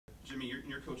Jimmy,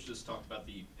 your coach just talked about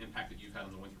the impact that you've had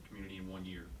on the Winthrop community in 1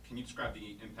 year. Can you describe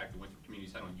the impact the Winthrop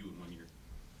community's had on you in 1 year?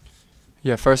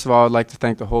 Yeah, first of all, I'd like to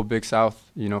thank the whole Big South,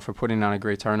 for putting on a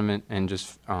great tournament, and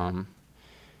just to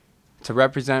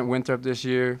represent Winthrop this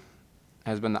year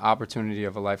has been the opportunity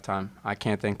of a lifetime. I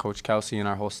can't thank Coach Kelsey and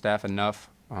our whole staff enough.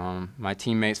 My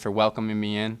teammates for welcoming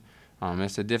me in.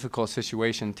 It's a difficult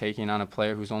situation taking on a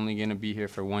player who's only going to be here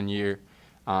for 1 year.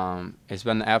 It's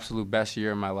been the absolute best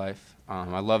year of my life.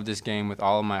 I love this game with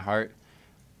all of my heart.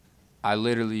 I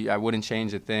wouldn't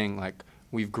change a thing. Like,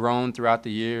 we've grown throughout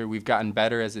the year. We've gotten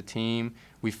better as a team.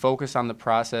 We focus on the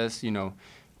process. There's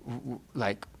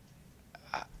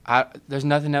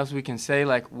nothing else we can say.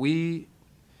 Like, we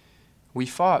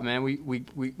fought, man. We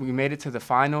made it to the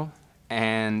final,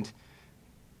 and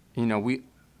we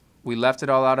left it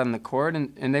all out on the court,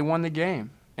 and they won the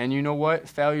game. And you know what?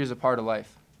 Failure is a part of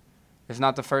life. It's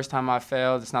not the first time I've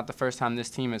failed. It's not the first time this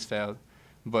team has failed.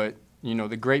 But,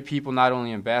 the great people, not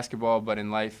only in basketball but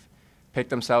in life, pick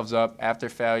themselves up after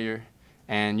failure.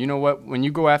 And you know what? When you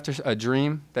go after a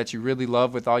dream that you really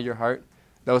love with all your heart,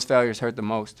 those failures hurt the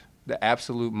most, the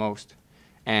absolute most.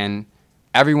 And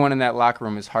everyone in that locker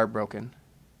room is heartbroken.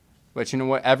 But you know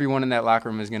what? Everyone in that locker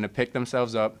room is going to pick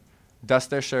themselves up, dust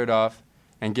their shirt off,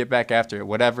 and get back after it,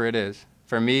 whatever it is.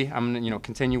 For me, I'm going to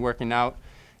continue working out.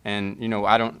 And,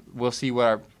 we'll see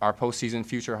what our postseason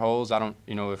future holds. I don't,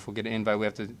 if we'll get an invite, we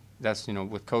have to, that's,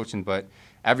 with coaching. But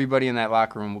everybody in that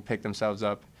locker room will pick themselves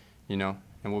up, and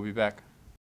we'll be back.